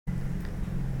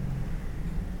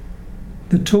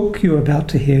The talk you're about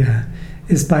to hear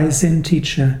is by Zen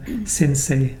teacher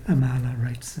Sensei Amala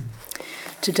Wraitson.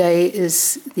 Today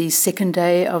is the second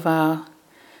day of our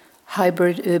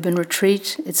hybrid urban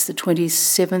retreat. It's the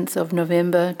 27th of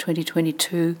November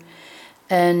 2022,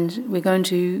 and we're going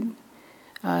to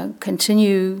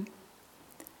continue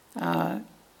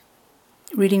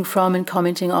reading from and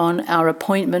commenting on our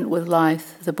appointment with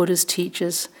life, the Buddha's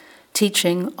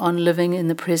teaching on living in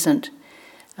the present.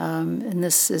 And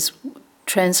this is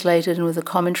translated with a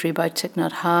commentary by Thich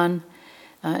Nhat Hanh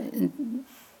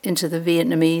into the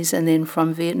Vietnamese, and then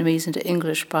from Vietnamese into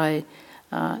English by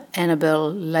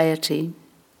Annabelle Laity.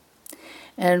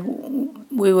 And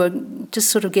we were just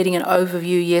sort of getting an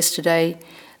overview yesterday,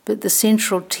 but the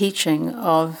central teaching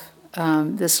of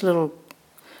this little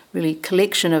really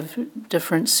collection of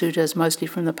different suttas, mostly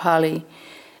from the Pali,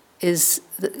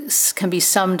 can be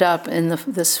summed up in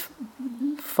this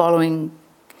following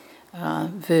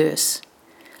verse.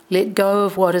 Let go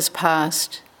of what is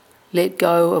past, let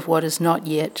go of what is not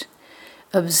yet.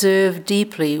 Observe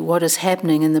deeply what is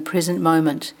happening in the present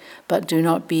moment, but do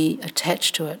not be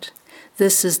attached to it.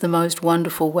 This is the most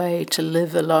wonderful way to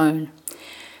live alone.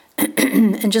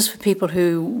 And just for people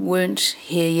who weren't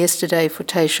here yesterday for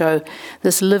Teisho,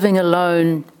 this living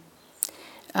alone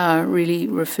really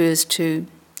refers to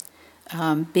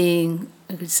being,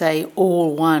 I could say,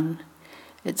 all one.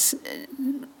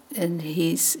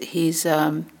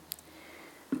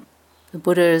 The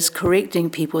Buddha is correcting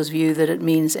people's view that it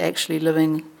means actually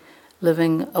living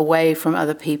away from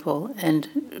other people and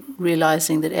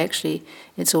realizing that actually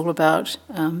it's all about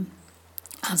a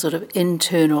sort of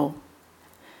internal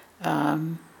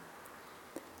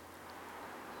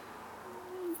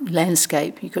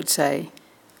landscape, you could say.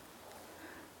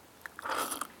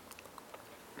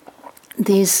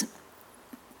 These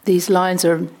lines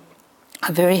are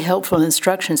very helpful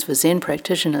instructions for Zen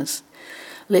practitioners.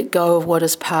 Let go of what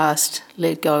is past,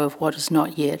 let go of what is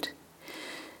not yet.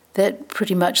 That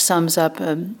pretty much sums up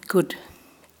a good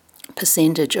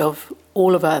percentage of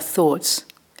all of our thoughts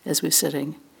as we're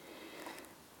sitting.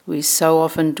 We so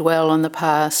often dwell on the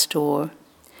past or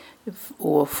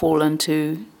fall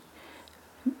into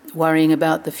worrying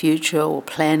about the future or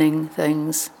planning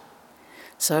things.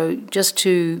 So just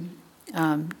to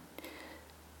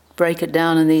break it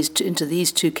down into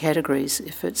these two categories,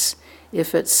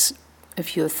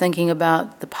 if you're thinking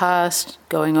about the past,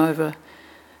 going over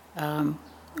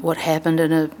what happened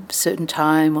in a certain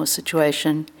time or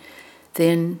situation,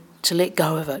 then to let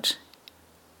go of it.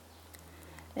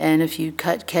 And if you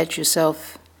catch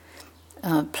yourself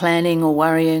planning or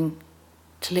worrying,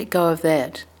 to let go of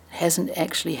that. It hasn't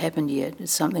actually happened yet.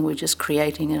 It's something we're just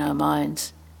creating in our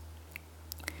minds.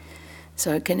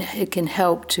 So it can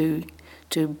help to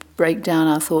break down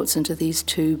our thoughts into these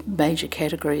two major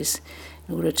categories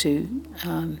in order to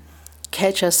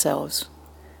catch ourselves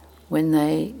when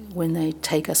they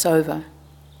take us over.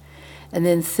 And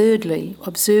then thirdly,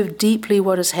 observe deeply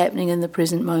what is happening in the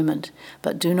present moment,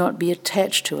 but do not be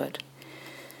attached to it.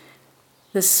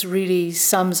 This really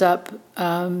sums up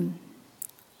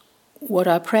what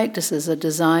our practices are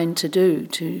designed to do,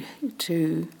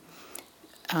 to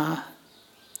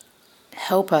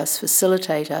help us,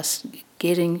 facilitate us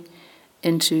getting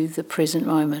into the present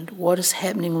moment. What is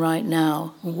happening right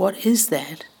now? What is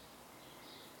that?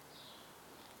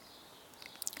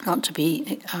 Not to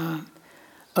be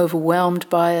overwhelmed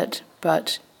by it,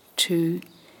 but to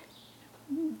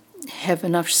have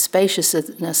enough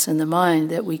spaciousness in the mind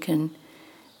that we can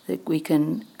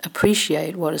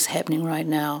appreciate what is happening right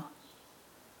now.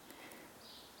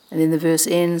 And then the verse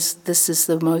ends, this is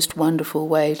the most wonderful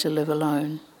way to live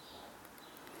alone.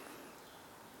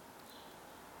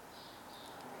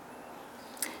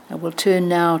 And we'll turn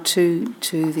now to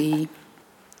the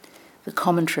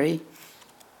commentary.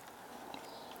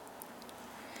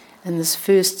 And this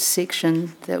first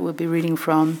section that we'll be reading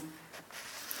from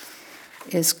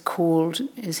is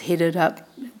headed up,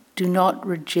 Do Not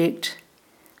Reject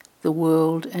the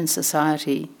World and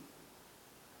Society.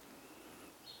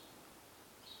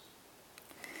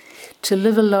 To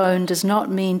live alone does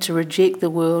not mean to reject the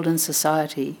world and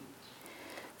society.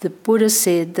 The Buddha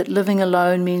said that living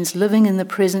alone means living in the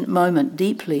present moment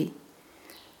deeply,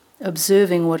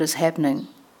 observing what is happening.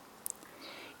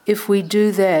 If we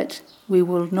do that, we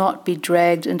will not be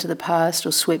dragged into the past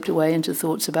or swept away into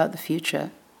thoughts about the future.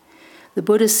 The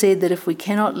Buddha said that if we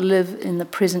cannot live in the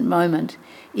present moment,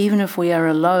 even if we are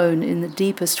alone in the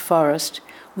deepest forest,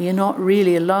 we are not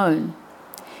really alone.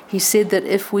 He said that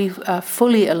if we are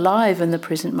fully alive in the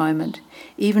present moment,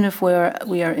 even if we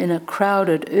are in a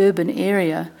crowded urban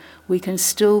area, we can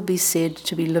still be said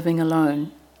to be living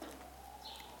alone.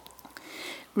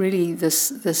 really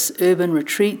this urban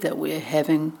retreat that we're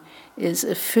having is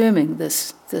affirming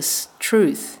this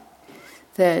truth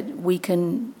that we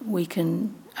can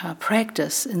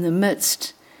practice in the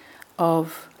midst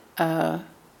of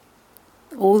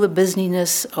all the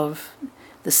busyness of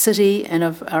the city and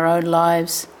of our own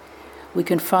lives. We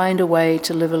can find a way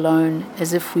to live alone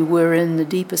as if we were in the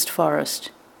deepest forest.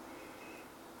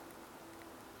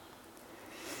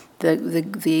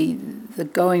 The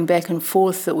going back and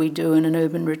forth that we do in an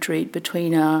urban retreat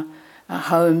between our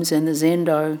homes and the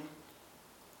Zendo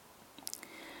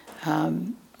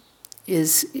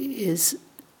is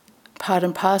part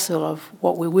and parcel of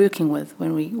what we're working with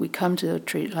when we come to a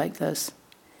retreat like this.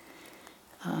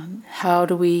 How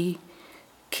do we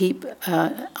keep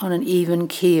on an even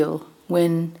keel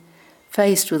when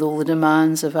faced with all the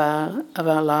demands of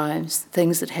our lives,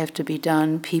 things that have to be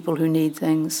done, people who need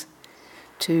things,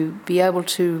 to be able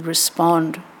to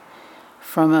respond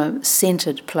from a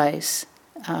centered place,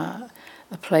 a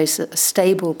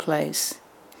stable place.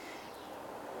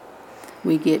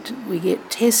 We get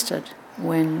tested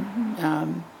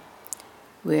when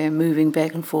we're moving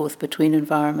back and forth between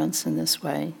environments in this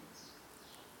way.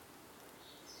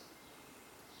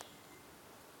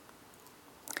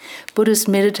 Buddhist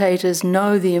meditators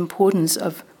know the importance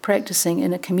of practicing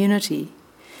in a community.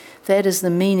 That is the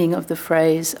meaning of the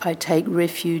phrase, "I take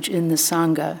refuge in the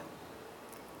Sangha."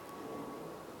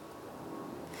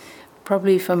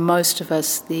 Probably for most of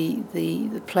us, the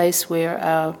place where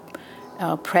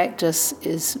our practice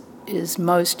is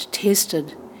most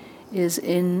tested is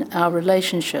in our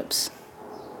relationships.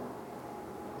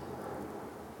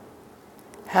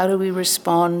 How do we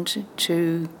respond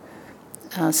to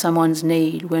someone's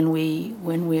need when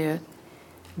we're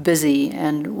busy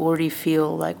and already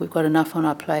feel like we've got enough on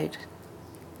our plate?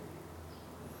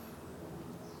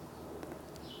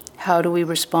 How do we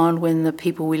respond when the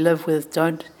people we live with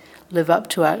don't live up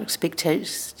to our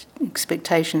expectations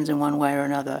in one way or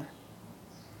another?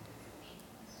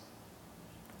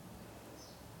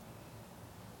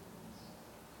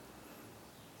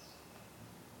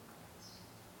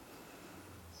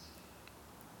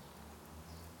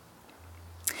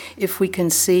 If we can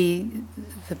see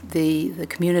the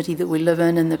community that we live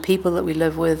in and the people that we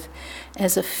live with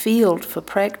as a field for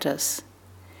practice,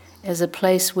 as a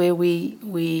place where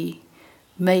we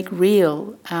make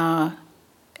real our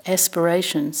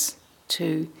aspirations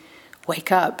to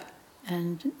wake up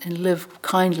and live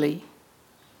kindly,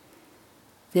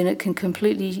 then it can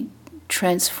completely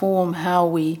transform how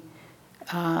we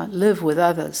live with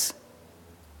others.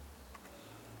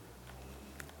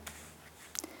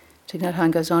 Thich Nhat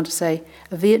Hanh goes on to say,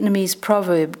 a Vietnamese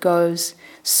proverb goes,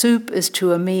 soup is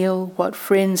to a meal what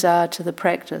friends are to the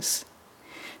practice.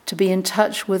 To be in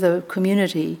touch with a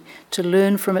community, to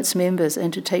learn from its members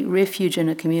and to take refuge in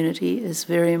a community is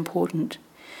very important.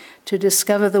 To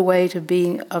discover the way of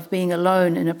being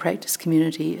alone in a practice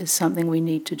community is something we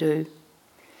need to do.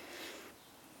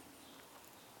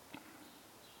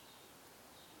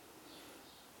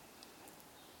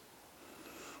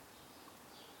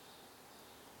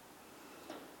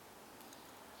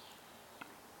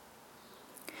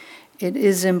 It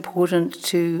is important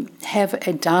to have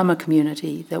a Dharma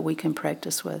community that we can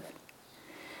practice with.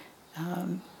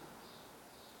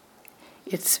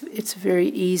 It's very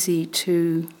easy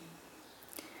to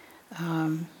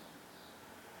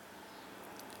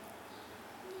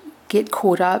get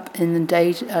caught up in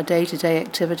our day-to-day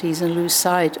activities and lose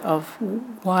sight of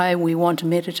why we want to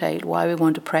meditate, why we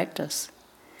want to practice.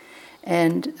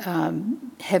 And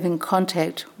having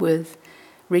contact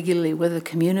regularly with a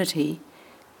community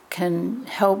can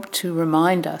help to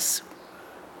remind us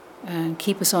and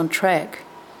keep us on track.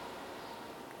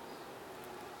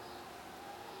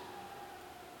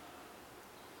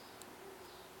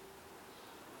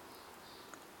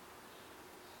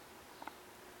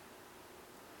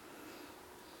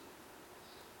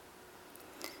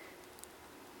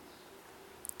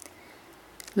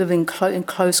 Living in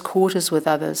close quarters with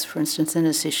others, for instance in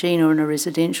a sesshin or in a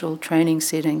residential training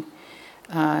setting,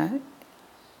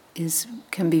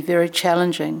 can be very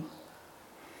challenging.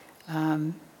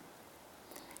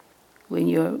 When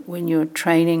you're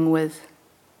training with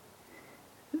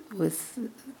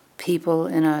people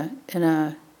in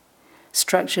a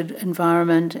structured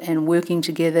environment and working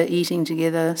together, eating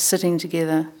together, sitting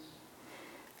together,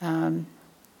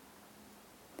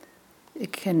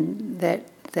 it can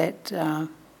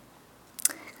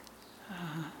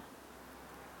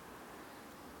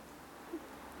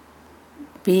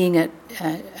being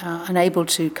unable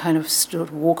to kind of sort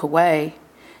of walk away,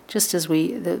 just as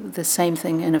the same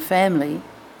thing in a family,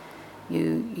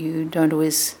 you don't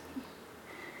always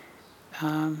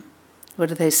What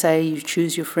do they say? You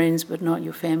choose your friends but not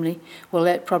your family. Well,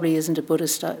 that probably isn't a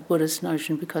Buddhist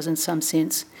notion, because in some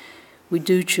sense we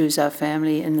do choose our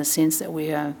family in the sense that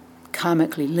we are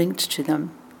karmically linked to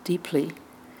them deeply.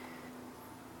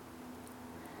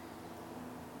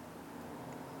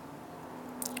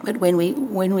 But when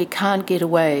we can't get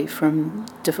away from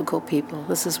difficult people,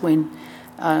 this is when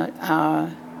our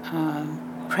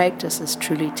practice is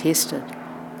truly tested.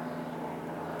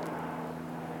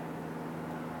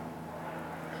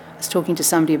 I was talking to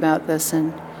somebody about this,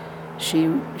 and she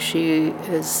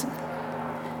is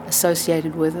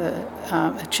associated with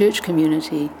a church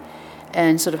community,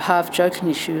 and sort of half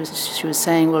jokingly she was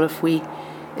saying, well, if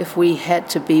we had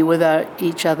to be with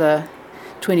each other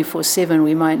 24/7,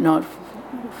 we might not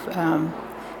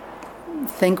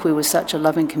think we were such a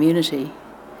loving community.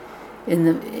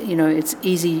 It's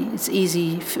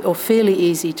easy or fairly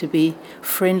easy to be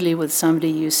friendly with somebody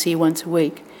you see once a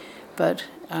week, but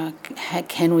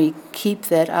can we keep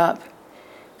that up?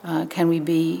 Can we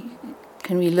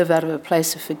live out of a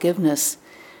place of forgiveness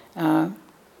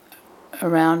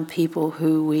around people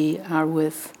who we are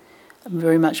with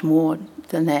very much more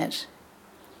than that,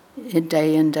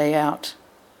 day in, day out?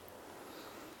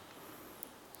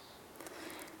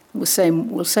 We'll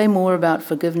say more about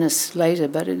forgiveness later,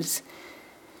 but it's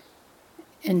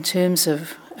in terms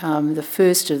of the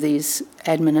first of these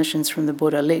admonitions from the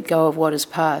Buddha, let go of what is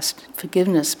past.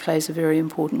 Forgiveness plays a very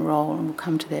important role, and we'll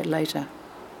come to that later.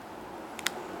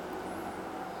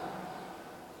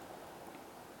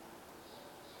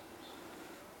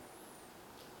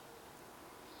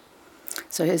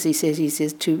 So as he says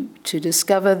to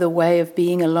discover the way of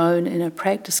being alone in a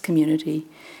practice community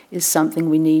is something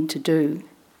we need to do.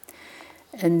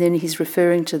 And then he's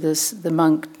referring to the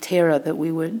monk Thera that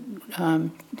we were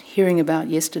hearing about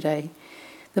yesterday.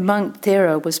 The monk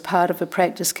Thera was part of a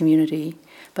practice community,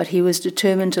 but he was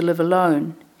determined to live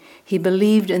alone. He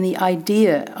believed in the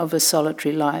idea of a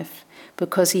solitary life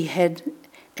because he had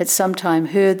at some time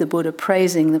heard the Buddha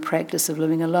praising the practice of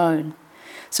living alone.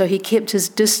 So he kept his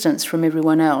distance from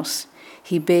everyone else.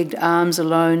 He begged alms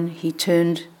alone, he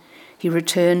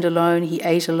returned alone, he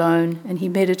ate alone, and he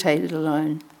meditated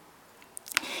alone.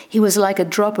 He was like a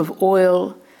drop of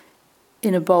oil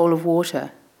in a bowl of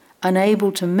water,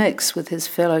 unable to mix with his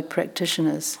fellow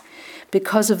practitioners.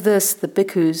 Because of this, the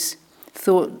bhikkhus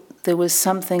thought there was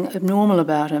something abnormal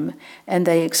about him, and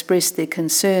they expressed their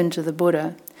concern to the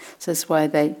Buddha. So that's why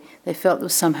they felt there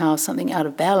was somehow something out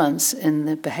of balance in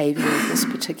the behavior of this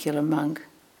particular monk.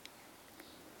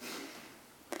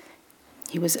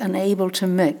 He was unable to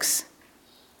mix.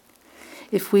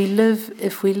 If we live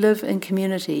in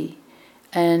community,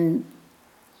 and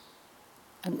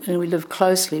we live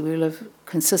closely, we live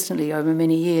consistently over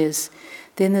many years,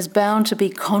 then there's bound to be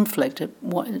conflict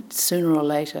sooner or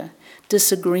later,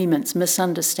 disagreements,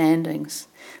 misunderstandings.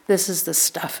 This is the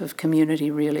stuff of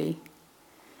community, really.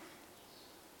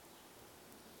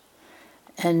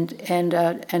 And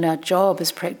our job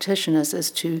as practitioners is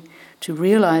to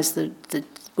realize the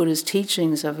Buddha's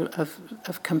teachings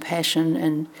of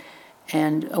compassion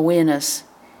and awareness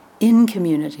in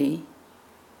community.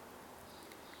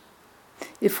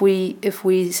 If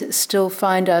we still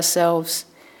find ourselves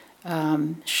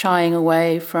shying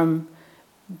away from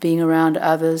being around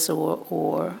others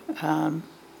or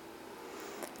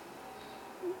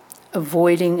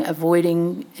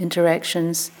avoiding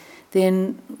interactions,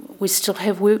 then we still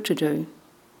have work to do,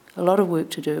 a lot of work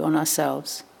to do on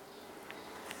ourselves.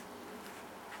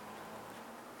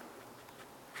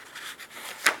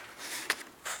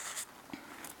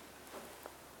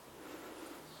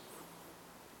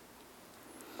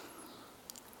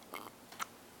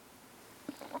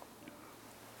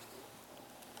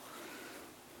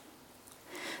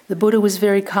 The Buddha was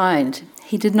very kind.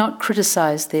 He did not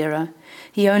criticize Thera.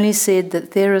 He only said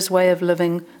that Thera's way of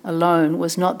living alone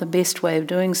was not the best way of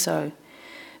doing so.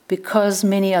 Because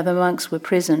many other monks were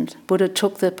present, Buddha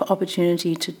took the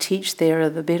opportunity to teach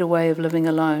Thera the better way of living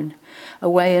alone, a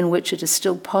way in which it is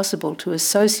still possible to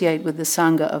associate with the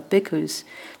Sangha of bhikkhus,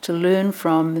 to learn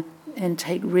from and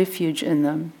take refuge in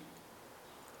them.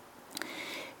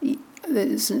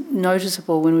 It's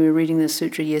noticeable when we were reading the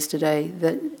sutra yesterday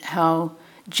that how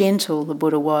gentle the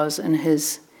Buddha was in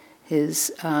his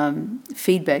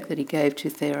feedback that he gave to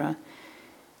Thera.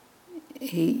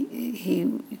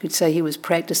 You could say he was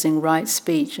practicing right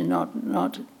speech and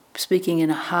not speaking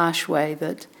in a harsh way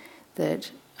that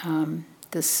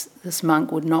this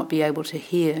monk would not be able to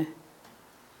hear.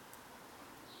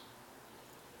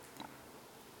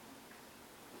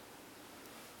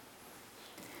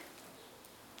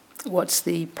 What's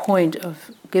the point of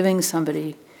giving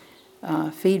somebody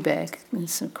feedback?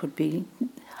 It could be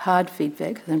hard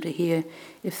feedback for them to hear.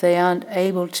 If they aren't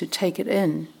able to take it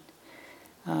in,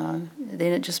 then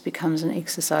it just becomes an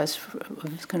exercise,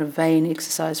 a kind of vain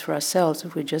exercise for ourselves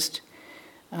if we're just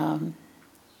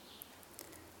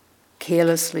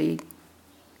carelessly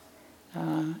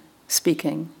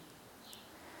speaking.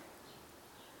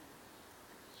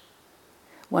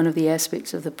 One of the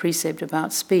aspects of the precept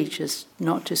about speech is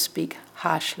not to speak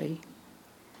harshly.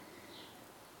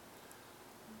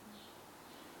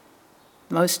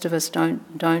 Most of us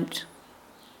don't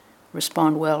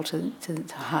respond well to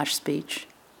harsh speech.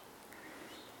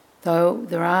 Though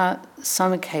there are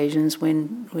some occasions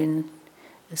when,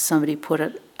 as somebody put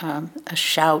it, a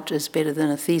shout is better than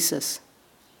a thesis.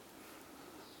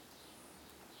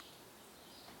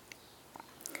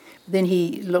 Then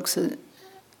he looks at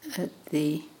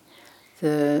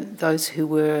those who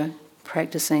were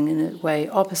practicing in a way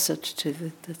opposite to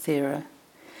the Thera.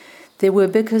 There were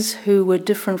bhikkhus who were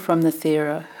different from the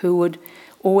Thera, who would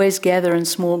always gather in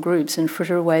small groups and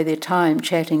fritter away their time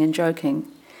chatting and joking.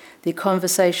 Their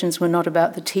conversations were not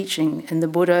about the teaching, and the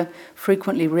Buddha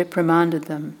frequently reprimanded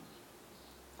them.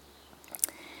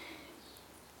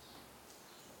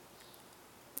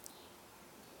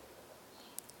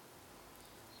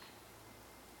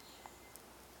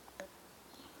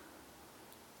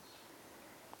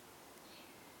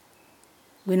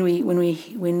 When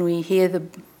we hear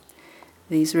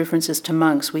these references to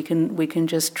monks, we can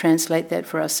just translate that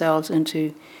for ourselves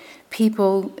into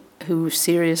people who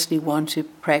seriously want to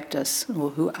practice or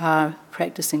who are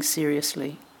practicing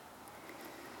seriously.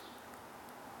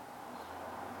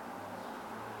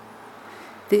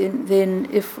 Then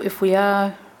if we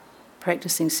are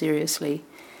practicing seriously,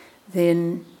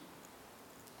 then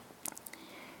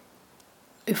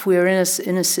if we're in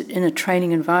a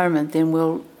training environment, then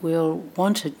we'll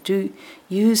want to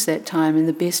use that time in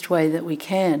the best way that we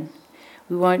can.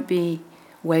 We won't be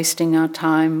wasting our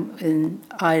time in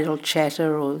idle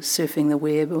chatter or surfing the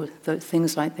web or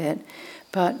things like that,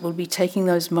 but we'll be taking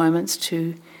those moments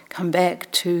to come back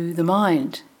to the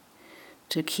mind,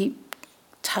 to keep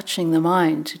touching the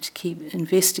mind, to keep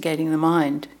investigating the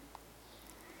mind.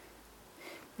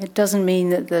 It doesn't mean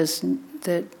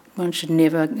that one should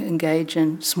never engage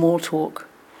in small talk.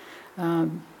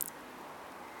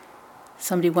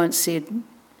 Somebody once said,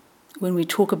 when we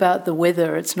talk about the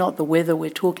weather, it's not the weather we're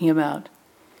talking about.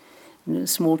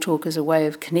 Small talk is a way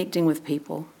of connecting with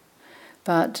people.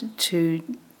 But to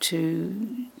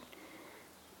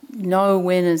know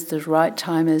when is the right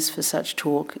time is for such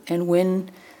talk and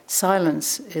when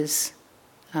silence is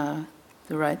the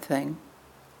right thing.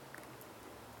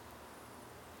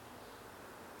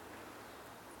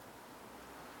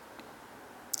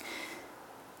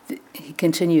 He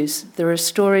continues, there are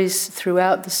stories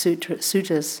throughout the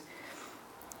suttas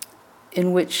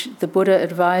in which the Buddha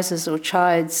advises or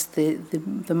chides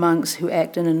the monks who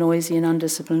act in a noisy and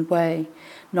undisciplined way,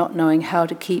 not knowing how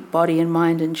to keep body and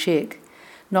mind in check,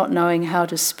 not knowing how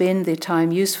to spend their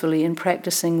time usefully in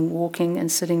practicing walking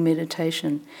and sitting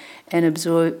meditation, and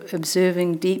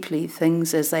observing deeply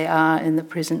things as they are in the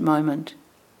present moment.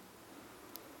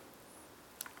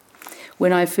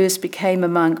 When I first became a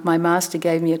monk, my master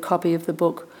gave me a copy of the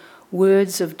book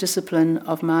Words of Discipline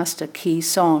of Master Ki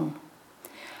Son.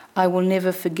 I will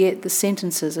never forget the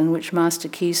sentences in which Master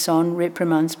Ki Son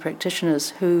reprimands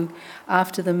practitioners who,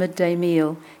 after the midday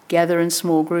meal, gather in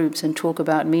small groups and talk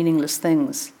about meaningless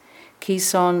things. Ki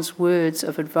Son's words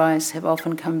of advice have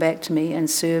often come back to me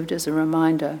and served as a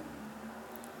reminder.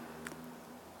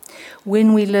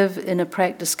 When we live in a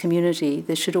practice community,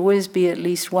 there should always be at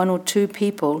least one or two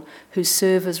people who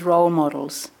serve as role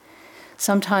models.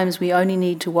 Sometimes we only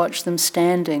need to watch them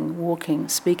standing, walking,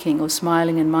 speaking, or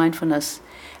smiling in mindfulness,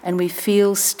 and we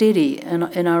feel steady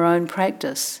in our own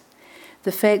practice.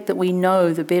 The fact that we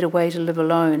know the better way to live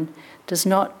alone does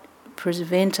not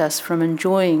prevent us from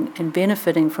enjoying and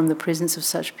benefiting from the presence of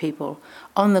such people.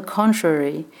 On the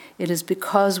contrary, it is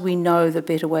because we know the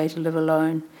better way to live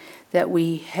alone that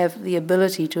we have the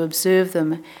ability to observe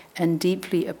them and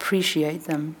deeply appreciate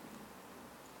them.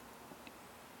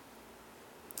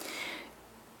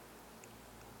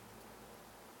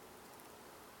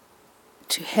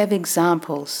 To have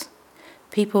examples,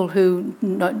 people who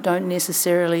don't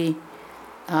necessarily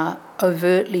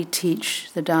overtly teach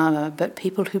the Dharma, but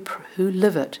people who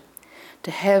live it.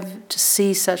 To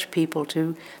see such people,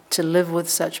 to live with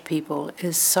such people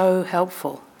is so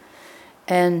helpful.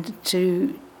 And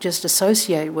to just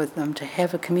associate with them, to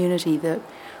have a community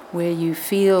where you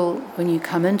feel when you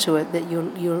come into it that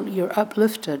you're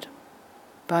uplifted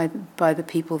by the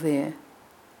people there.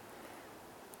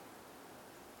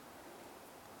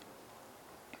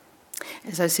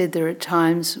 As I said, there are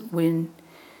times when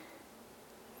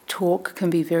talk can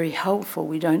be very helpful.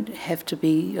 We don't have to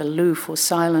be aloof or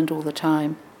silent all the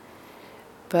time.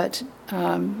 But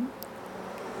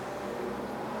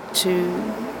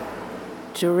to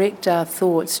direct our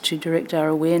thoughts, to direct our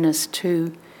awareness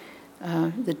to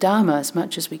the Dharma as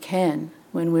much as we can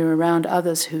when we're around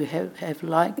others who are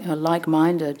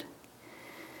like-minded.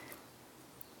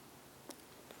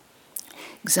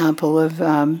 Example of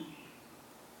a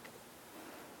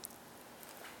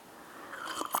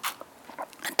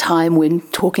time when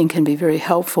talking can be very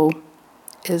helpful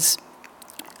is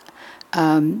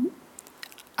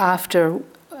after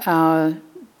our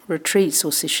retreats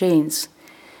or sessions.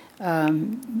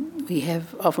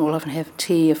 We'll often have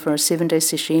tea for a 7-day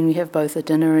session. We have both a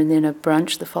dinner and then a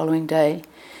brunch the following day.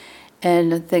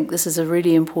 And I think this is a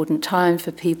really important time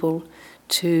for people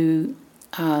to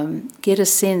get a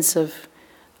sense of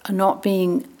not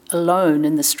being alone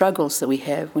in the struggles that we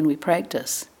have when we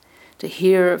practice, to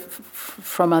hear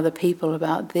from other people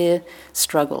about their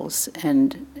struggles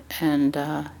and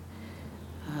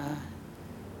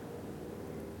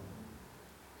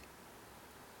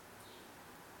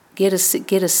get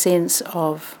a sense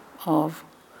of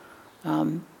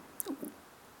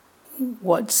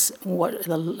what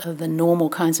the normal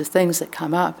kinds of things that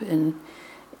come up in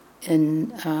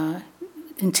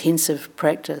intensive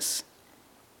practice.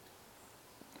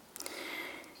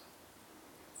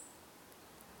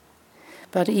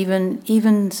 But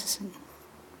even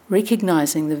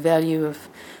recognizing the value of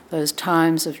those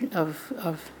times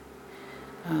of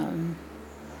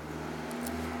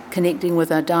connecting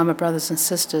with our Dharma brothers and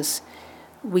sisters,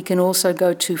 we can also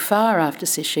go too far after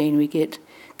sesshin. We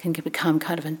can become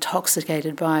kind of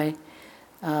intoxicated by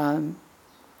how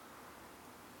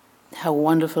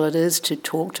wonderful it is to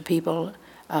talk to people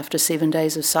after 7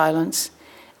 days of silence,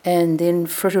 and then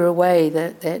fritter away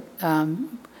that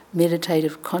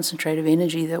meditative, concentrative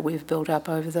energy that we've built up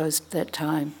over that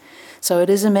time. So it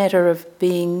is a matter of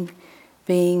being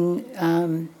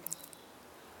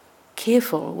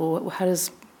careful, or how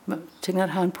does Thich Nhat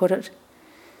Hanh put it?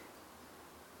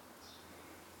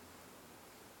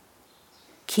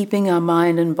 Keeping our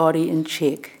mind and body in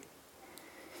check.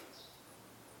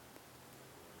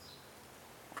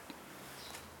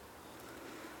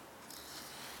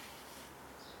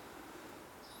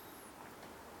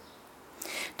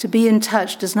 To be in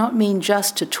touch does not mean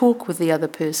just to talk with the other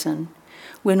person.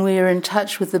 When we are in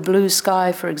touch with the blue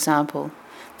sky, for example,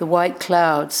 the white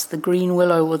clouds, the green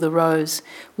willow or the rose,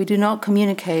 we do not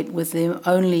communicate with them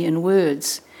only in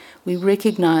words. We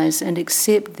recognize and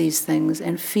accept these things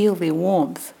and feel their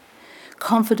warmth.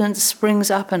 Confidence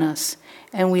springs up in us,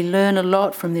 and we learn a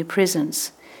lot from their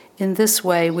presence. In this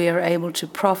way, we are able to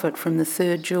profit from the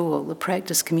third jewel, the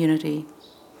practice community.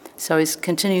 So he's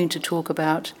continuing to talk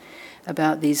about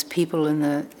these people in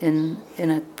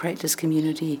a practice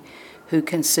community who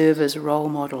can serve as role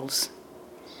models.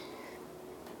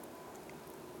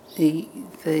 The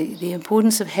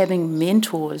importance of having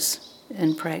mentors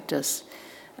in practice,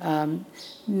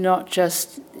 not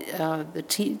just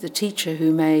the teacher who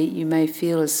you may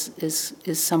feel is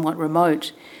somewhat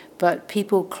remote, but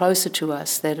people closer to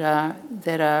us that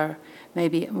are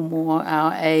maybe more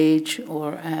our age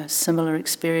or a similar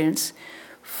experience.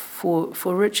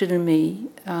 For Richard and me,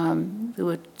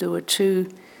 there were two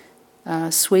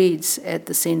Swedes at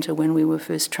the centre when we were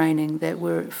first training that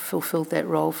fulfilled that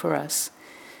role for us,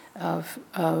 of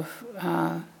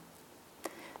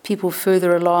people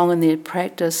further along in their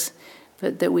practice,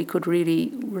 but that we could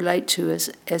really relate to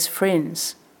as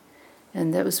friends.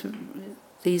 And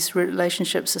these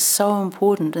relationships are so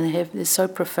important, and they're so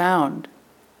profound.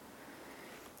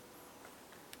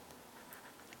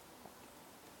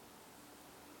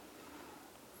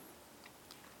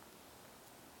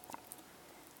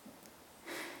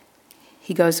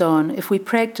 He goes on, if we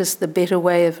practice the better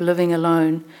way of living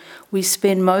alone, we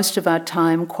spend most of our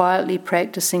time quietly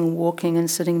practicing walking and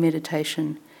sitting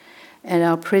meditation, and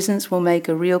our presence will make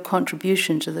a real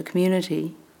contribution to the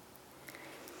community.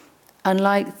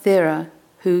 Unlike Thera,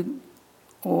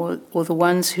 or the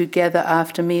ones who gather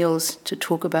after meals to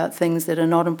talk about things that are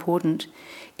not important,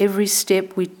 every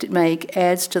step we make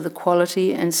adds to the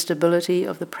quality and stability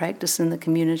of the practice in the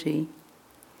community.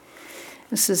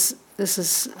 This is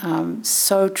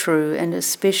so true, and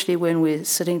especially when we're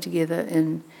sitting together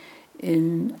in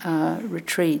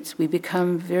retreats, we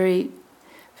become very,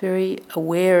 very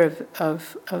aware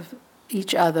of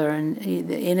each other and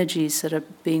the energies that are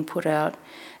being put out.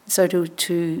 So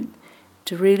to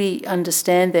really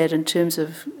understand that in terms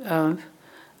of,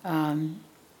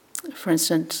 for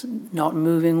instance, not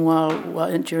moving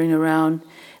while during a round,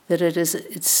 that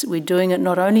we're doing it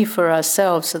not only for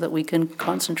ourselves so that we can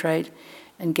concentrate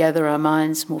and gather our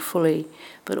minds more fully,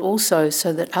 but also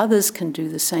so that others can do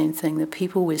the same thing, the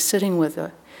people we're sitting with.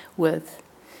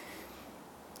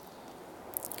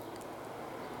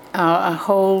 Our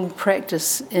whole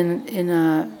practice in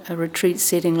a retreat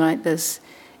setting like this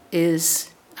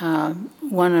is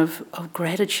one of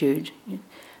gratitude.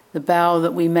 The bow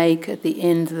that we make at the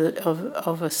end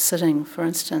of a sitting, for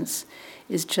instance,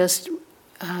 is just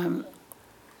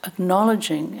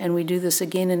acknowledging, and we do this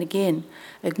again and again,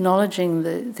 acknowledging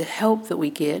the help that we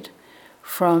get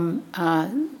from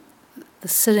the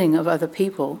sitting of other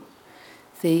people,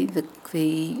 the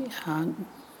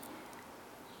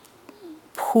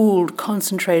pooled,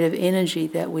 concentrated energy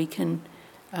that we can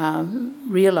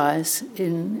realize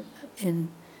in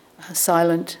a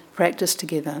silent practice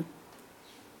together.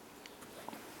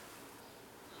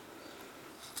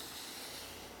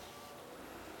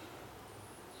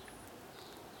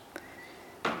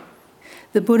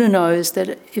 The Buddha knows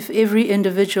that if every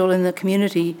individual in the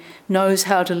community knows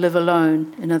how to live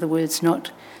alone, in other words,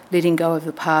 not letting go of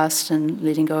the past and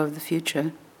letting go of the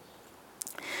future,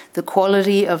 the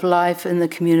quality of life in the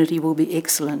community will be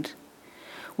excellent.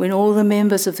 When all the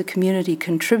members of the community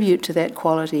contribute to that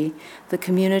quality, the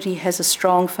community has a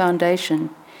strong foundation,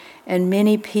 and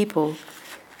many people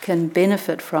can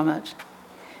benefit from it.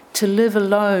 To live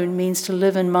alone means to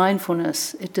live in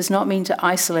mindfulness. It does not mean to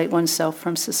isolate oneself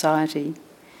from society.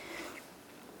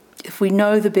 If we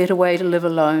know the better way to live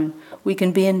alone, we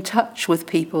can be in touch with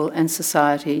people and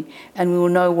society, and we will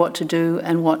know what to do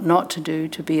and what not to do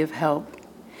to be of help.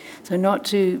 So not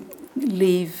to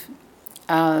leave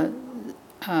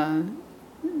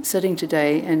sitting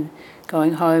today and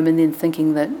going home and then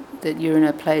thinking that you're in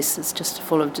a place that's just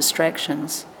full of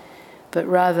distractions, but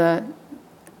rather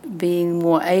being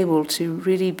more able to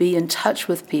really be in touch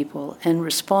with people and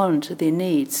respond to their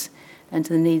needs and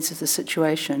to the needs of the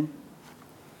situation.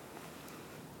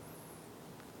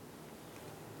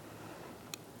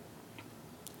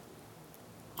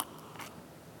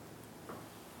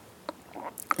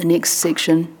 The next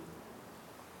section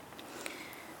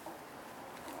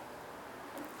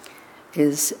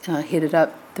is headed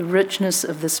up, "The richness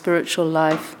of the spiritual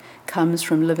life comes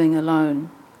from living alone."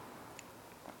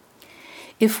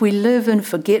 If we live in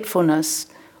forgetfulness,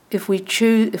 if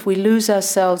we lose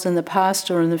ourselves in the past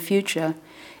or in the future,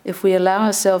 if we allow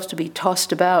ourselves to be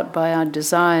tossed about by our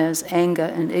desires, anger,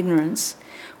 and ignorance,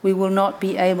 we will not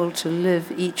be able to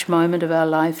live each moment of our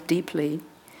life deeply.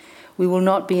 We will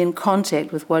not be in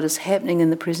contact with what is happening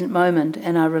in the present moment,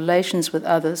 and our relations with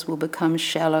others will become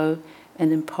shallow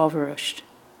and impoverished.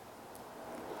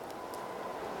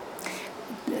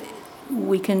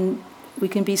 We can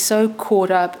be so caught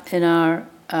up in our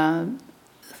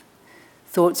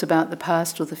thoughts about the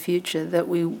past or the future that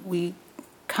we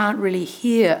can't really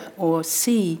hear or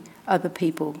see other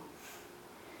people.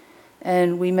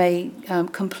 And we may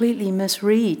completely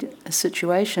misread a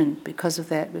situation because of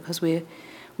that, because we're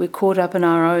caught up in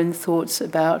our own thoughts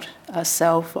about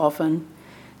ourselves often,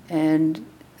 and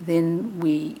then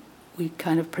we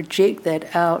kind of project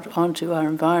that out onto our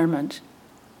environment.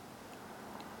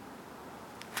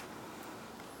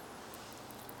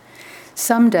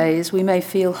 Some days we may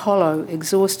feel hollow,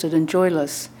 exhausted, and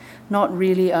joyless, not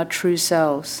really our true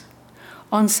selves.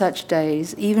 On such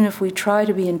days, even if we try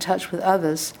to be in touch with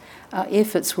others, our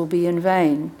efforts will be in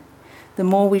vain. The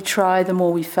more we try, the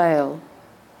more we fail.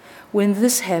 When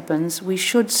this happens, we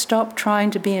should stop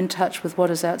trying to be in touch with what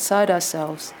is outside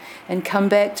ourselves and come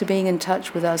back to being in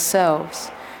touch with ourselves,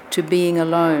 to being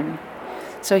alone.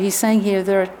 So he's saying here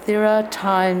there are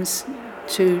times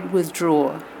to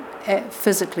withdraw,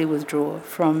 physically withdraw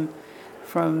from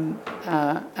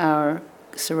our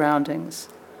surroundings.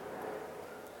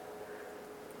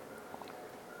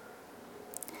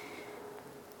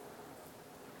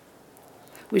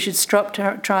 We should stop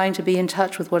trying to be in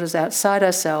touch with what is outside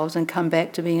ourselves and come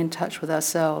back to being in touch with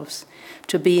ourselves,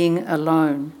 to being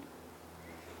alone,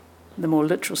 the more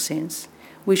literal sense.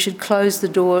 We should close the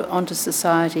door onto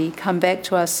society, come back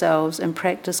to ourselves and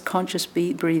practice conscious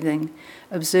breathing,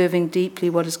 observing deeply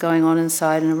what is going on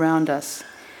inside and around us.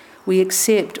 We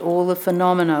accept all the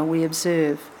phenomena we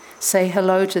observe, say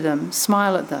hello to them,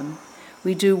 smile at them.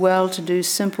 We do well to do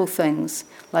simple things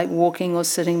like walking or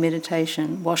sitting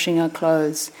meditation, washing our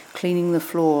clothes, cleaning the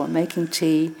floor, making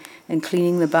tea, and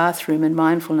cleaning the bathroom in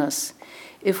mindfulness.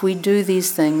 If we do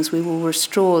these things, we will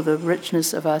restore the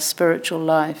richness of our spiritual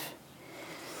life.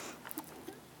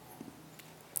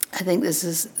 I think this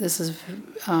is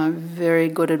very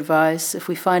good advice. If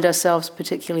we find ourselves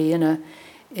particularly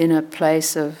in a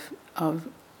place of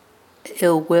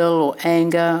ill will or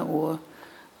anger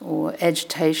or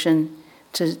agitation,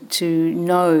 to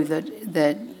know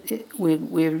that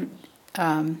we're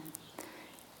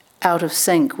out of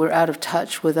sync, we're out of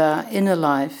touch with our inner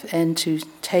life, and to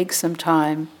take some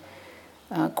time,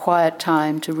 quiet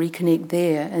time, to reconnect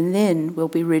there, and then we'll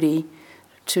be ready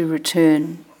to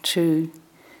return to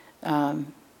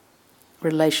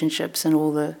relationships and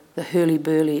all the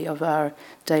hurly-burly of our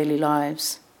daily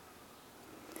lives.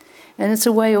 And it's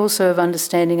a way also of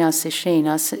understanding our sesshin.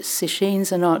 Our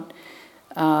sesshins are not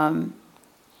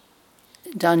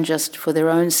done just for their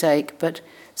own sake, but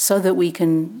so that we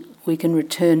can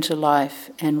return to life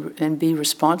and be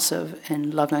responsive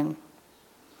and loving.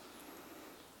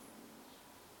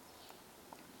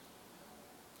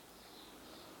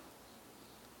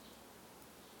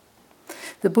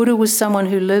 The Buddha was someone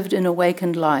who lived an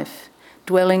awakened life,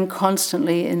 dwelling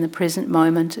constantly in the present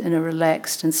moment in a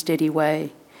relaxed and steady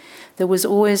way. There was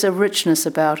always a richness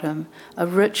about him, a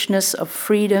richness of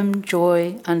freedom,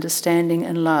 joy, understanding,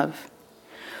 and love.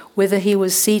 Whether he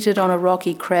was seated on a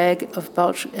rocky crag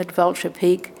at Vulture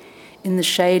Peak, in the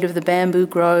shade of the bamboo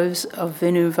groves of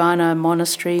Venuvana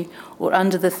Monastery, or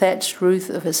under the thatched roof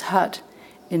of his hut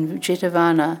in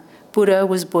Jetavana, Buddha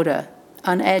was Buddha,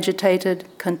 unagitated,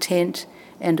 content,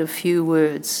 and of few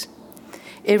words.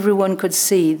 Everyone could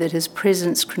see that his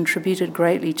presence contributed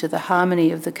greatly to the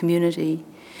harmony of the community.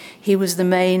 He was the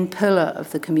main pillar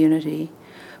of the community.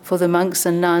 For the monks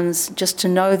and nuns, just to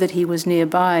know that he was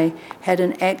nearby had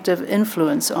an active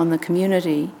influence on the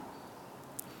community.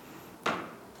 I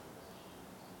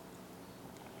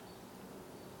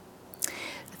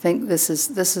think this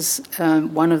is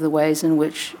one of the ways in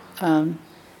which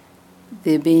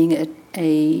there being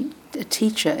a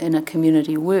teacher in a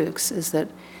community works, is that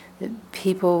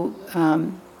people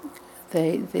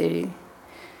they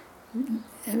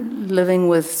living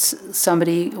with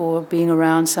somebody or being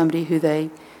around somebody who they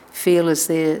feel is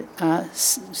their,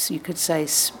 you could say,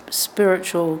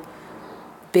 spiritual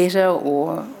better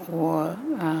or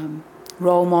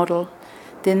role model,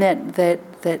 then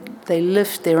that they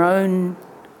lift their own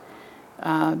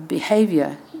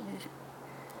behaviour.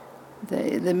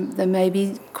 There may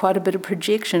be quite a bit of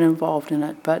projection involved in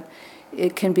it, but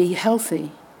it can be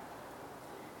healthy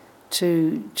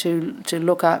to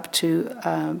look up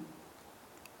to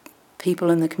people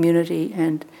in the community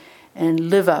and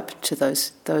live up to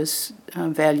those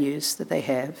values that they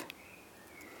have.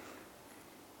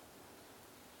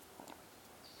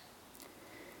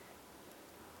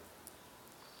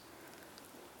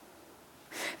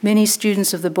 Many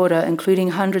students of the Buddha, including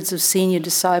hundreds of senior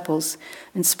disciples,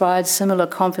 inspired similar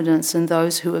confidence in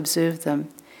those who observed them.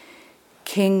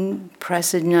 King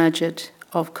Prasenajit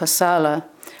of Kosala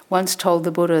once told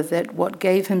the Buddha that what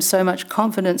gave him so much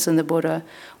confidence in the Buddha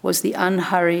was the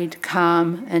unhurried,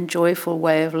 calm, and joyful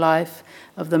way of life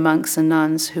of the monks and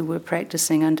nuns who were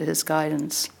practicing under his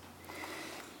guidance.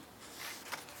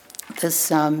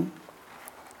 This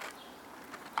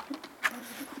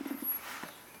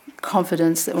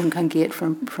confidence that one can get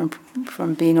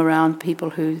from being around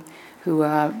people who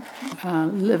are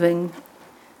living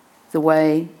the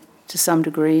way to some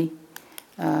degree.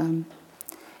 It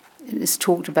is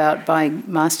talked about by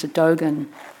Master Dogen.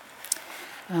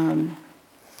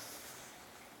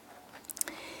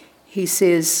 He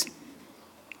says,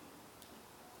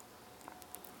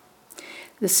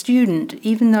 the student,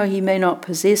 even though he may not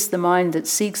possess the mind that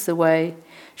seeks the way,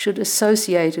 should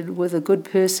associate it with a good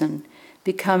person,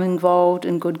 become involved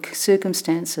in good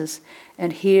circumstances,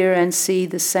 and hear and see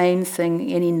the same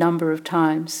thing any number of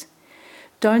times.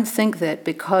 Don't think that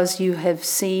because you have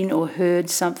seen or heard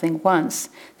something once,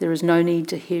 there is no need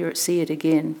to see it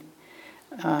again.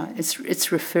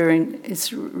 It's reassuring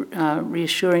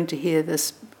to hear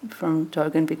this from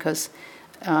Dogen, because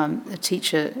a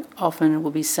teacher often will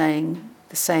be saying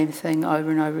the same thing over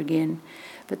and over again.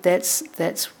 But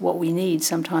that's what we need.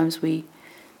 Sometimes we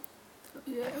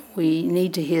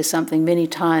need to hear something many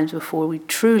times before we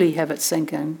truly have it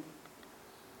sink in.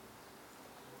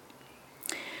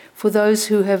 For those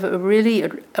who have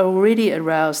already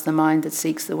aroused the mind that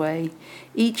seeks the way,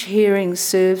 each hearing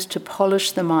serves to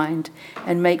polish the mind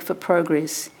and make for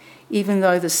progress, even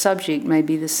though the subject may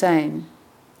be the same.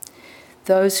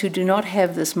 Those who do not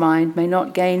have this mind may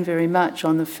not gain very much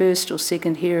on the first or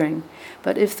second hearing,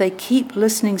 but if they keep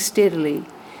listening steadily,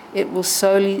 it will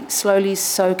slowly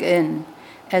soak in,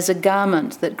 as a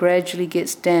garment that gradually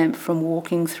gets damp from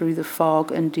walking through the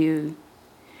fog and dew.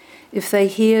 If they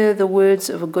hear the words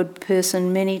of a good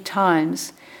person many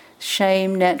times,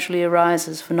 shame naturally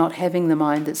arises for not having the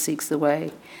mind that seeks the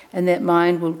way, and that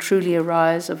mind will truly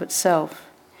arise of itself.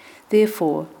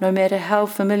 Therefore, no matter how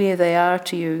familiar they are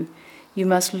to you, you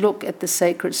must look at the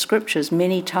sacred scriptures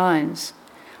many times.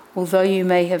 Although you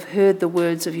may have heard the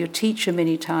words of your teacher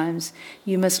many times,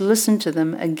 you must listen to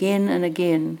them again and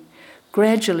again.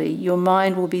 Gradually, your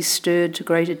mind will be stirred to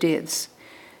greater depths.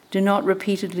 Do not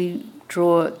repeatedly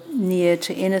draw near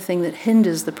to anything that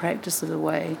hinders the practice of the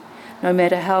way. No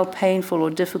matter how painful or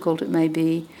difficult it may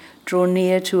be, draw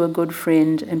near to a good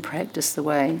friend and practice the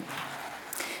way.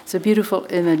 It's a beautiful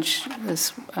image,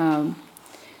 this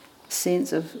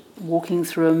sense of walking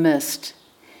through a mist.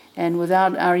 And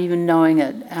without our even knowing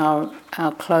it, our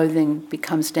clothing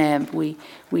becomes damp.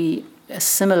 We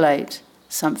assimilate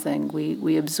something.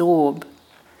 We absorb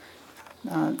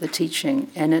the teaching,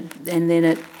 and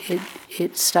then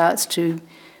it starts to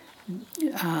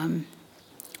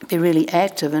be really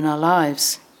active in our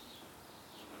lives.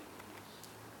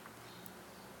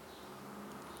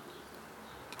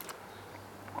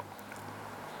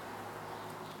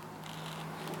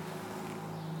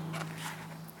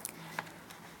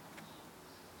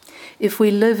 If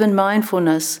we live in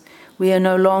mindfulness, we are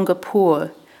no longer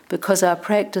poor, because our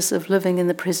practice of living in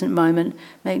the present moment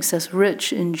makes us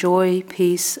rich in joy,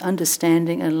 peace,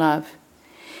 understanding, and love.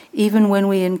 Even when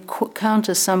we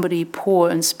encounter somebody poor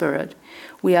in spirit,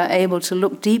 we are able to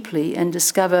look deeply and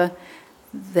discover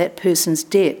that person's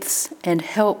depths and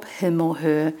help him or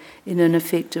her in an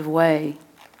effective way.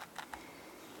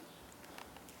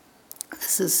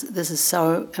 This is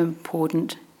so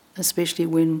important, especially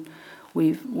when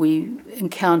we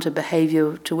encounter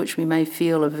behaviour to which we may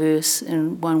feel averse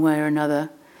in one way or another.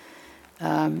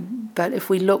 But if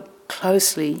we look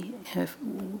closely,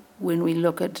 when we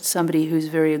look at somebody who's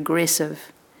very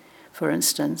aggressive, for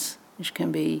instance, which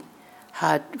can be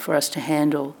hard for us to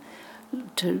handle,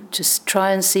 to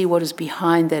try and see what is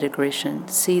behind that aggression,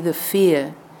 see the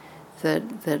fear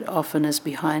that often is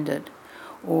behind it,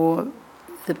 or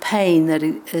the pain that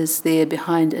is there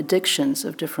behind addictions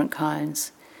of different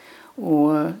kinds,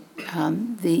 or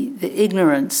the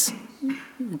ignorance,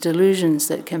 delusions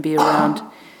that can be around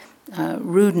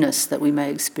rudeness that we may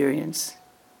experience.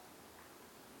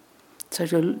 So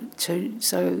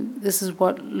this is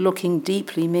what looking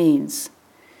deeply means,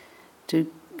 to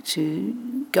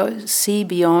go see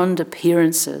beyond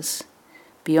appearances,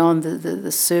 beyond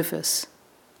the surface.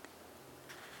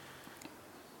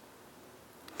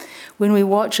 When we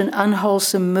watch an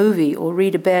unwholesome movie or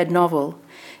read a bad novel,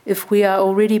 if we are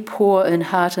already poor in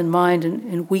heart and mind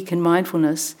and weak in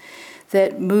mindfulness,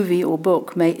 that movie or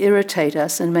book may irritate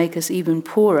us and make us even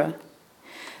poorer.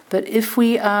 But if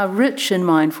we are rich in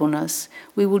mindfulness,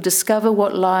 we will discover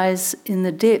what lies in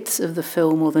the depths of the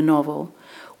film or the novel.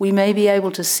 We may be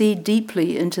able to see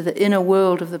deeply into the inner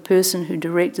world of the person who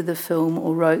directed the film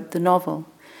or wrote the novel.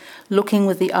 Looking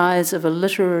with the eyes of a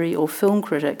literary or film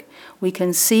critic, we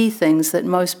can see things that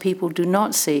most people do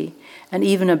not see, and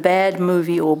even a bad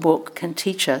movie or book can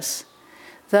teach us.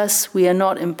 Thus, we are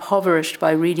not impoverished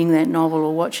by reading that novel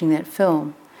or watching that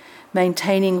film.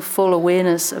 Maintaining full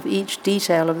awareness of each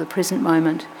detail of the present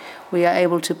moment, we are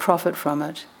able to profit from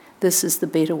it. This is the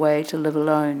better way to live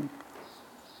alone.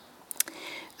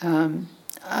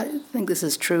 I think this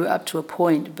is true up to a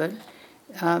point, but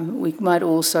we might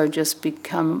also just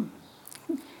become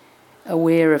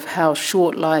aware of how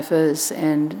short life is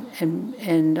and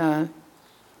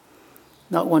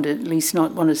not want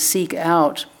to seek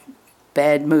out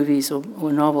bad movies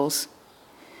or novels.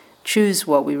 Choose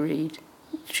what we read.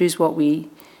 Choose what we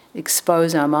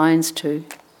expose our minds to.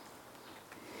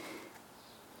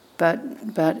 But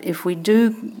if we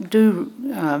do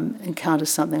encounter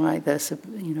something like this,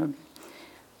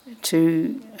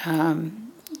 to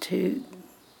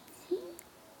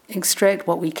extract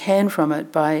what we can from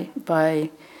it by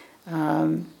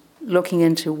looking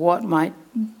into what might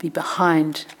be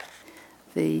behind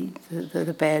the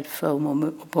bad film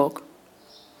or book.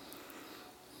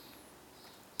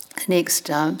 The next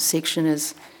section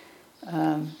is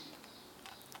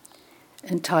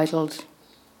entitled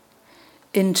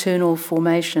Internal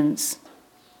Formations.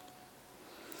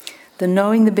 The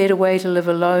Knowing the Better Way to Live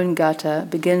Alone Gatha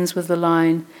begins with the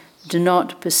line, "Do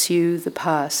not pursue the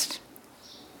past."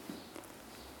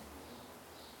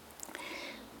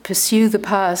 Pursue the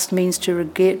past means to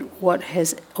regret what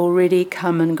has already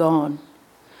come and gone.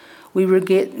 We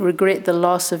regret the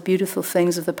loss of beautiful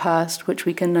things of the past which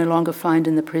we can no longer find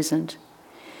in the present.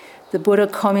 The Buddha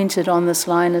commented on this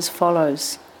line as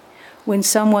follows: when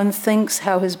someone thinks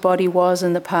how his body was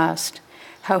in the past,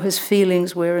 how his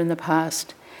feelings were in the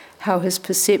past, how his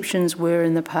perceptions were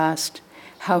in the past,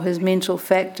 how his mental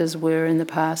factors were in the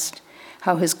past,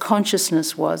 how his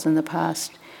consciousness was in the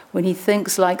past, when he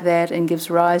thinks like that and gives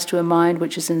rise to a mind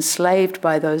which is enslaved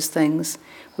by those things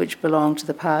which belong to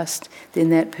the past, then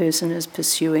that person is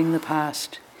pursuing the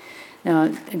past.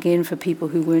 Now, again, for people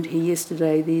who weren't here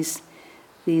yesterday, these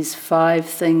 5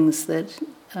 things that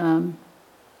the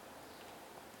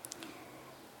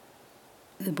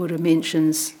Buddha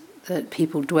mentions that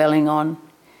people dwelling on,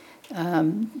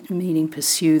 meaning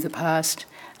pursue the past,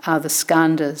 are the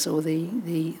skandhas, or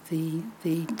the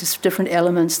just different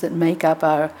elements that make up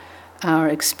our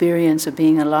experience of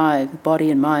being alive, body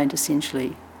and mind,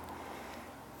 essentially.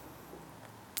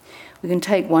 We can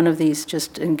take one of these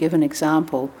just and give an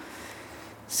example.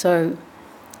 So,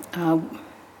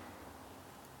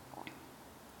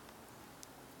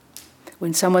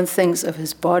 when someone thinks of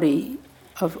his body,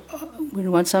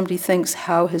 when somebody thinks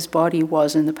how his body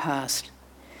was in the past.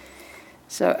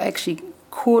 So I actually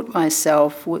caught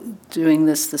myself doing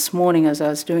this morning as I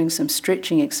was doing some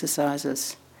stretching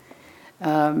exercises,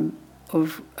 of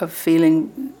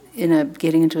feeling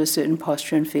getting into a certain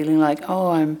posture and feeling like,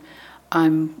 oh,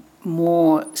 I'm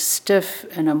more stiff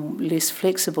and I'm less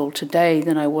flexible today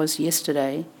than I was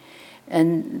yesterday,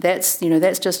 and that's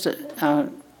just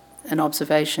an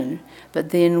observation.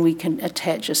 But then we can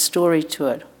attach a story to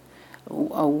it,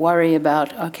 a worry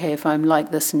about, okay, if I'm like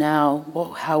this now,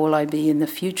 how will I be in the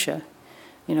future?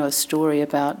 A story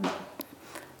about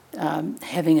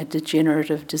having a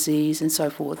degenerative disease and so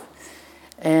forth,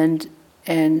 and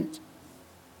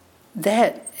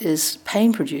that is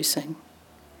pain producing.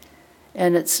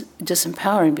 And it's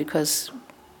disempowering because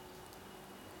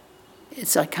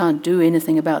I can't do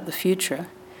anything about the future,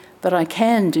 but I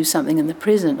can do something in the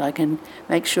present. I can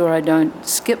make sure I don't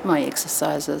skip my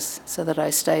exercises so that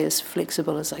I stay as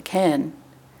flexible as I can.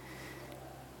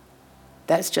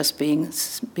 That's just being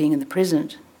in the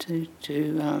present, to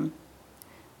do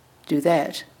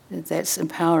that. That's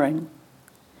empowering.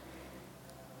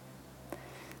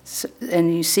 So,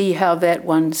 and you see how that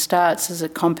one starts as a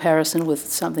comparison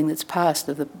with something that's past,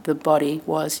 of the body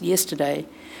was yesterday,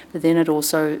 but then it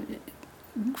also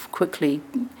quickly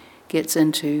gets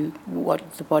into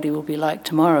what the body will be like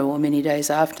tomorrow or many days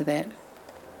after that.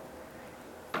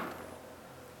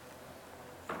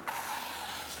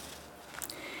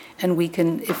 And we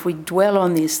can, if we dwell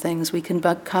on these things, we can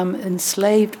become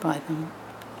enslaved by them.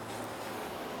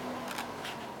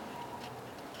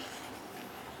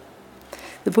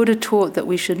 The Buddha taught that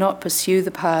we should not pursue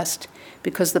the past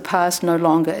because the past no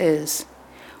longer is.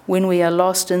 When we are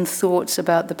lost in thoughts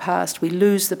about the past, we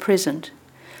lose the present.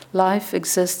 Life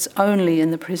exists only in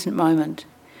the present moment.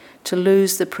 To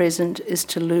lose the present is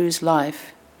to lose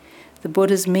life. The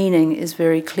Buddha's meaning is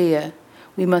very clear.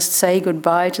 We must say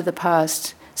goodbye to the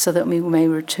past so that we may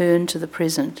return to the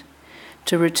present.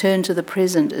 To return to the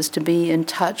present is to be in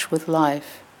touch with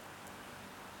life.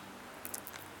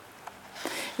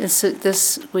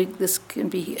 This can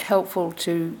be helpful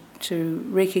to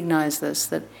recognize this,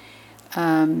 that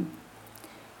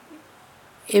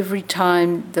every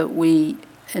time that we,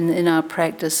 in our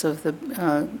practice of the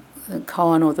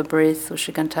koan or the breath or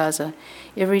shikantaza,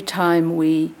 every time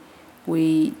we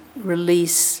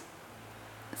release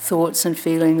thoughts and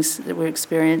feelings that we're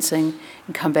experiencing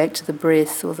and come back to the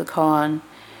breath or the koan,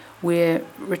 we're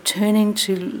returning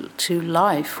to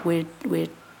life. We're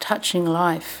touching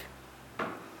life.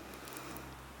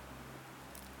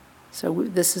 So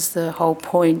this is the whole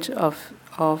point of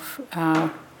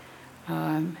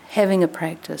having a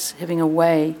practice, having a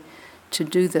way to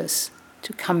do this,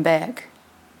 to come back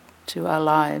to our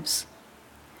lives.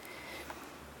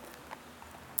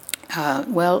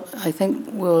 Well, I think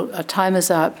our time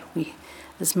is up.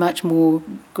 There's much more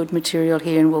good material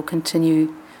here, and we'll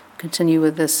continue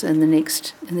with this in the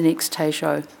next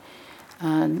Teisho.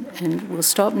 And we'll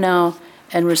stop now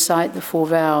and recite the 4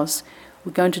 vows.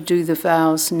 We're going to do the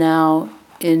vows now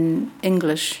in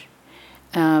English,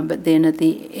 but then at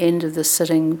the end of the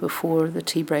sitting before the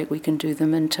tea break, we can do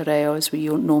them in Te Reo as we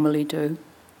normally do.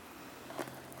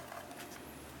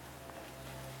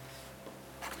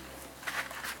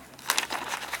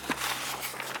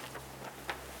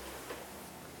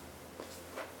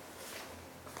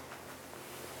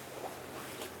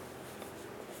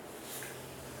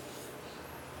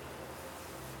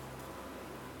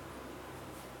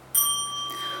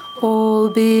 All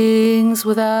beings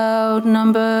without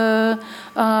number,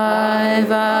 I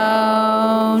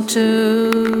vow to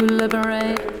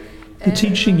liberate. The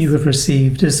teaching you have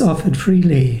received is offered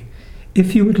freely.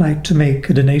 If you would like to make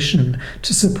a donation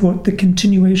to support the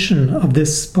continuation of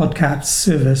this podcast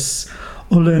service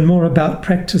or learn more about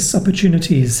practice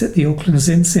opportunities at the Auckland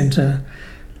Zen Centre,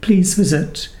 please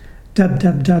visit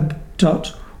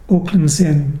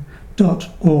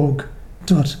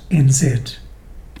www.aucklandzen.org.nz.